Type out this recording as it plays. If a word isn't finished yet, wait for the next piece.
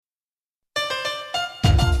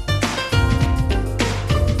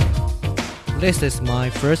This is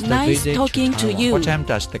my first Nice visit talking to you. What time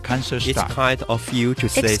does the concert It's start? kind of you to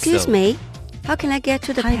say Excuse so. me, how can I get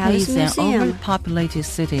to the Taipei Palace is an Museum? overpopulated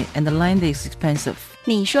city and the land is expensive.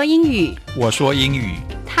 你说英语，我说英语，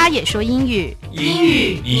他也说英语，英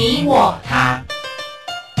语你我他。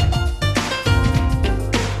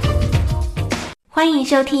欢迎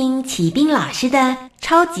收听齐斌老师的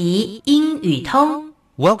超级英语通。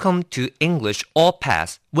Welcome to English All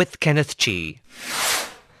Pass with Kenneth Chi.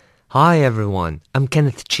 Hi everyone, I'm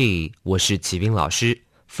Kenneth Chi. 我是齐斌老师。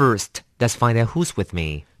First, let's find out who's with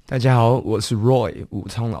me. 大家好，我是 Roy 武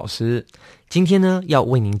聪老师。今天呢，要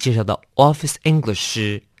为您介绍的 Office English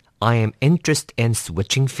是 I am interested in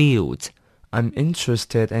switching fields. I'm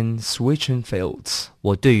interested in switching fields.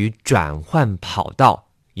 我对于转换跑道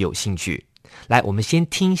有兴趣。来，我们先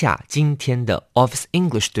听一下今天的 Office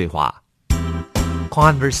English 对话。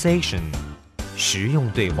Conversation 实用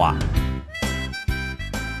对话。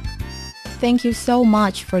Thank you so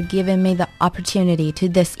much for giving me the opportunity to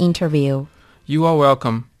this interview. You are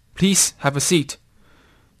welcome. Please have a seat.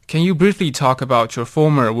 Can you briefly talk about your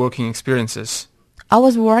former working experiences? I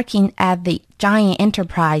was working at the Giant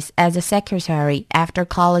Enterprise as a secretary after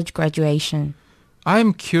college graduation. I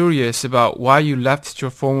am curious about why you left your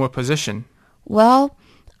former position. Well,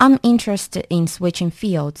 I'm interested in switching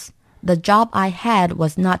fields. The job I had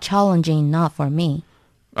was not challenging enough for me.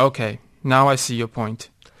 Okay, now I see your point.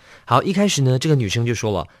 好，一开始呢，这个女生就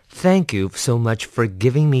说了 Thank you so much for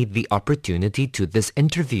giving me the opportunity to this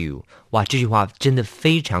interview. 哇，这句话真的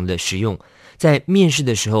非常的实用。在面试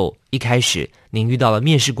的时候，一开始您遇到了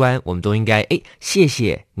面试官，我们都应该谢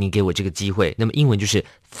谢你给我这个机会。那么英文就是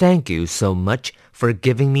Thank you so much for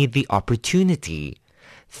giving me the opportunity.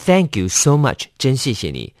 Thank you so much, 真谢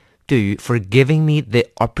谢你。对于 for giving me the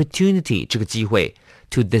opportunity 这个机会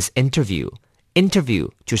to this interview. Interview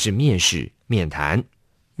就是面试、面谈。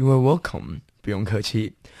You are welcome. 不用客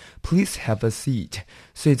气。Please have a seat.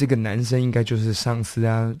 所以这个男生应该就是上司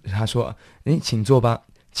啊。他说，请坐吧。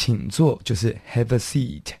请坐就是 have a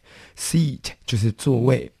seat. Seat 就是座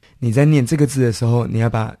位。你在念这个字的时候，你要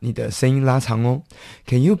把你的声音拉长哦。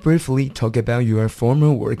Can you briefly talk about your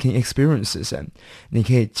former working experiences? 你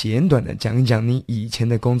可以简短的讲一讲你以前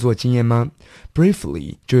的工作经验吗？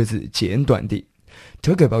 Briefly 就是简短的。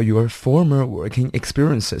Talk about your former working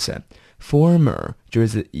experiences.Former 就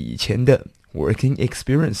是以前的 working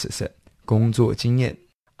experiences 工作经验。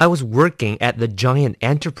I was working at the Giant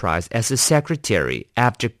Enterprise as a secretary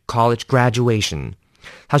after college graduation.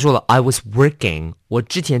 他说了 I was working 我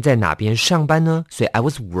之前在哪边上班呢？所以 I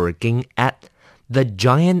was working at the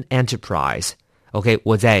Giant Enterprise. OK,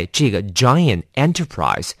 我在这个 Giant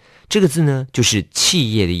Enterprise 这个字呢就是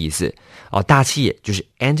企业的意思。大企业就是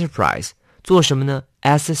Enterprise。做什么呢？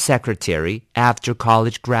 As a secretary after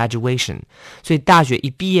college graduation. 所以大学一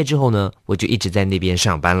毕业之后呢，我就一直在那边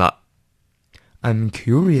上班了。I'm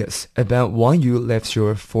curious about why you left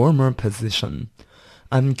your former position.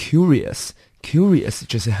 I'm curious. Curious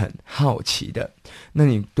就是很好奇的。那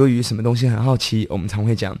你对于什么东西很好奇，我们常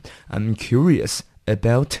会讲 I'm curious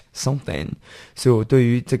about something. 所以我对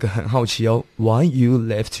于这个很好奇哦。Why you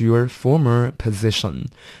left your former position?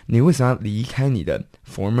 你为什么要离开你的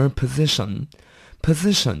former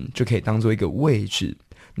position?Position 就可以当做一个位置，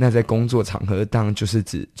那在工作场合当然就是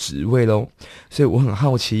指职位咯。所以我很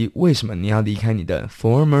好奇，为什么你要离开你的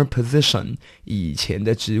former position 以前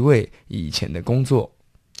的职位、以前的工作？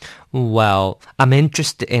 Well, I'm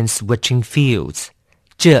interested in switching fields.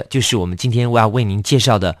 这就是我们今天我要为您介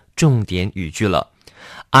绍的重点语句了。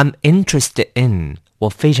I'm interested in 我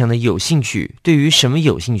非常的有兴趣。对于什么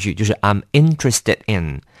有兴趣？就是 I'm interested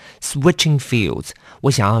in switching fields. 我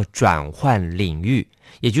想要转换领域，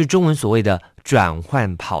也就是中文所谓的转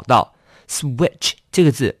换跑道。Switch 这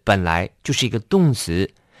个字本来就是一个动词，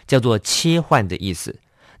叫做切换的意思。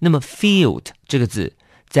那么 field 这个字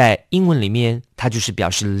在英文里面它就是表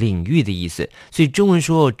示领域的意思，所以中文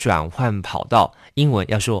说转换跑道，英文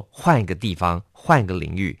要说换一个地方，换一个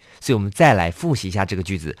领域。所以我们再来复习一下这个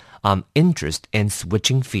句子 I'm interested in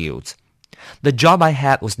switching fields. The job I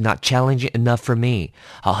had was not challenging enough for me.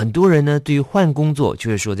 好，很多人呢对于换工作就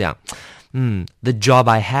会说这样The job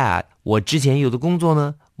I had 我之前有的工作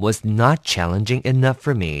呢 was not challenging enough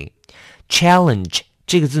for me. Challenge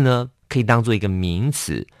这个字呢可以当做一个名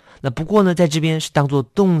词，那不过呢在这边是当做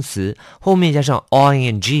动词，后面加上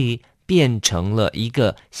ing 变成了一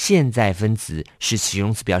个现在分词，是形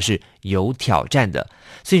容词，表示有挑战的。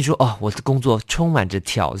所以说我的工作充满着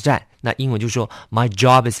挑战，那英文就说 My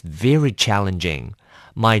job is very challenging.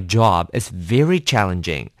 My job is very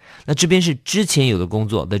challenging. 那这边是之前有的工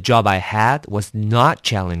作 The job I had was not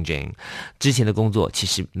challenging. 之前的工作其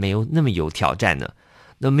实没有那么有挑战呢。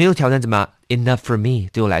那没有挑战怎么 enough for me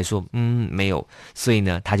对我来说没有，所以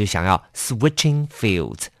呢他就想要 switching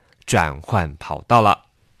fields 转换跑道了。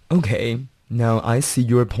 Okay, now I see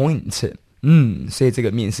your point. 所以这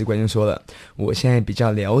个面试官就说了，我现在比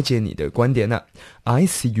较了解你的观点了。I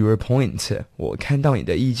see your point. 我看到你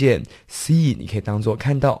的意见。See 你可以当作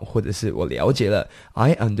看到，或者是我了解了。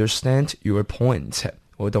I understand your point.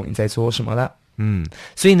 我懂你在说什么了。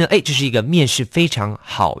所以呢这是一个面试非常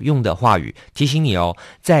好用的话语，提醒你哦，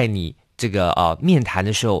在你这个面谈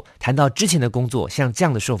的时候谈到之前的工作，像这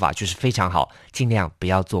样的说法就是非常好，尽量不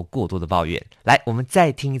要做过多的抱怨。来，我们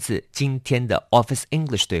再听一次今天的 Office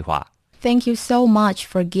English 对话。Thank you so much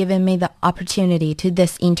for giving me the opportunity to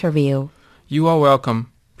this interview. You are welcome.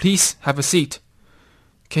 Please have a seat.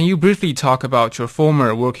 Can you briefly talk about your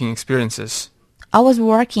former working experiences? I was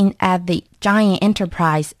working at the giant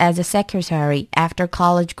enterprise as a secretary after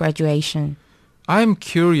college graduation. I am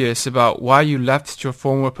curious about why you left your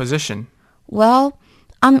former position. Well,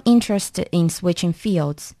 I'm interested in switching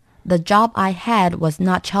fields. The job I had was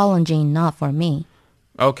not challenging enough for me.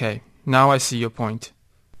 Okay, now I see your point.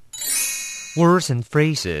 Words and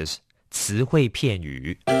phrases 词汇片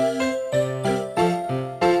语。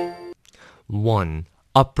 1.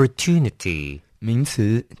 Opportunity 名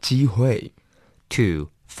词机会。 2.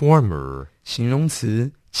 Former 形容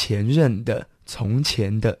词前任的从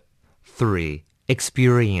前的。 3.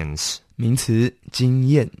 Experience 名词经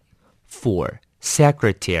验。 4.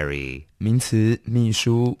 Secretary 名词秘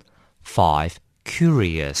书。 5.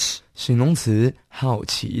 Curious 形容词好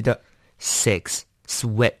奇的。 6.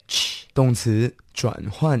 Switch 动词转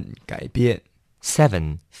换改变。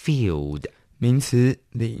 7. Field 名词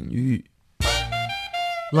领域。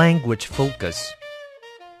 Language focus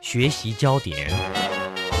学习焦点。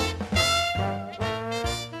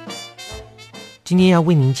今天要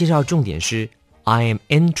为您介绍重点是 I am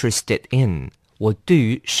interested in 我对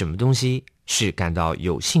于什么东西是感到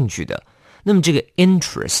有兴趣的。那么这个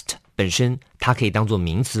interest 本身它可以当作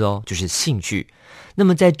名词哦，就是兴趣。那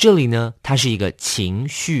么在这里呢，它是一个情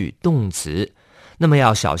绪动词，那么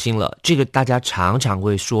要小心了，这个大家常常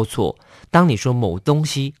会说错。当你说某东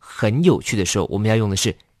西很有趣的时候，我们要用的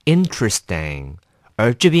是 interesting，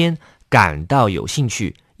 而这边感到有兴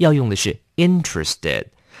趣要用的是 interested。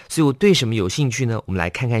 所以我对什么有兴趣呢？我们来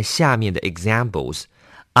看看下面的 examples。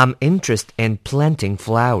 I'm interested in planting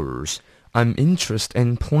flowers. I'm interested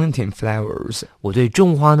in planting flowers. 我对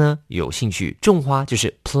种花呢有兴趣，种花就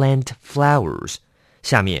是 plant flowers。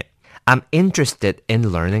 下面 I'm interested in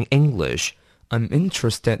learning English. I'm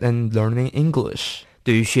interested in learning English.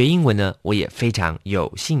 对于学英文呢，我也非常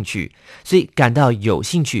有兴趣，所以感到有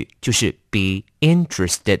兴趣就是 be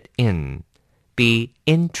interested in. Be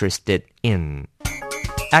interested in.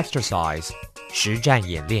 Exercise 实战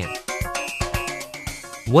演练。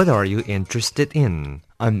 What are you interested in?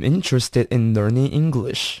 I'm interested in learning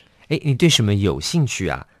English. 你对什么有兴趣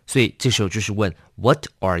啊？所以这时候就是问 What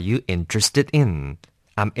are you interested in?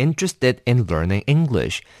 I'm interested in learning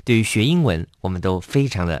English. 对于学英文，我们都非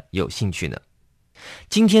常的有兴趣呢。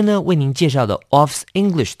今天呢，为您介绍的 Office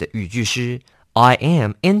English 的语句是 I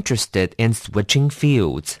am interested in switching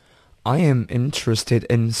fields. I am interested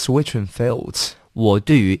in switching fields. 我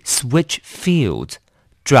对于 switch fields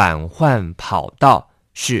转换跑道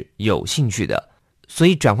是有兴趣的。所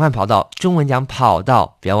以转换跑道，中文讲跑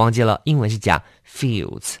道，不要忘记了，英文是讲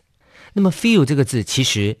fields。 那么 field 这个字，其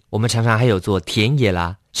实我们常常还有做田野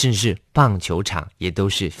啦，甚至是棒球场也都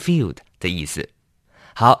是 field 的意思。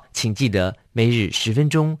好，请记得每日10分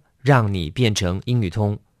钟，让你变成英语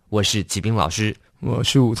通。我是吉斌老师，我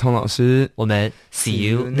是武聪老师，我们 see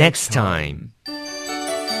you next time。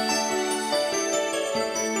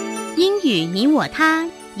英语你我他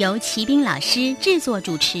由齐斌老师制作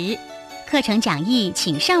主持，课程讲义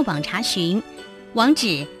请上网查询，网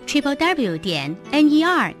址 www.ner.gov.tw。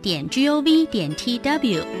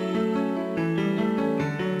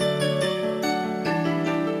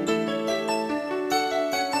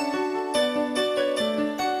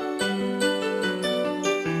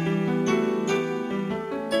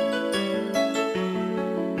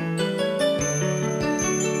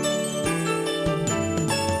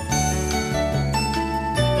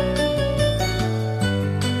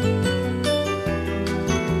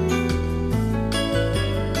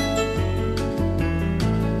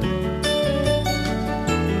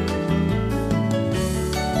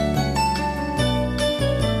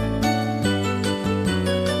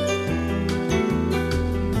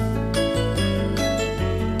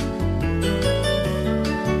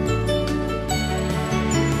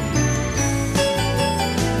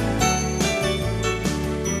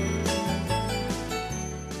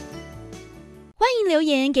留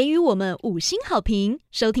言给予我们5星好评。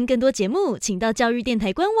收听更多节目，请到教育电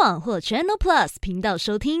台官网或 Channel Plus 频道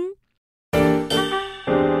收听。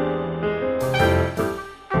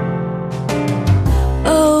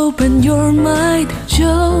Open your mind，就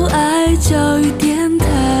爱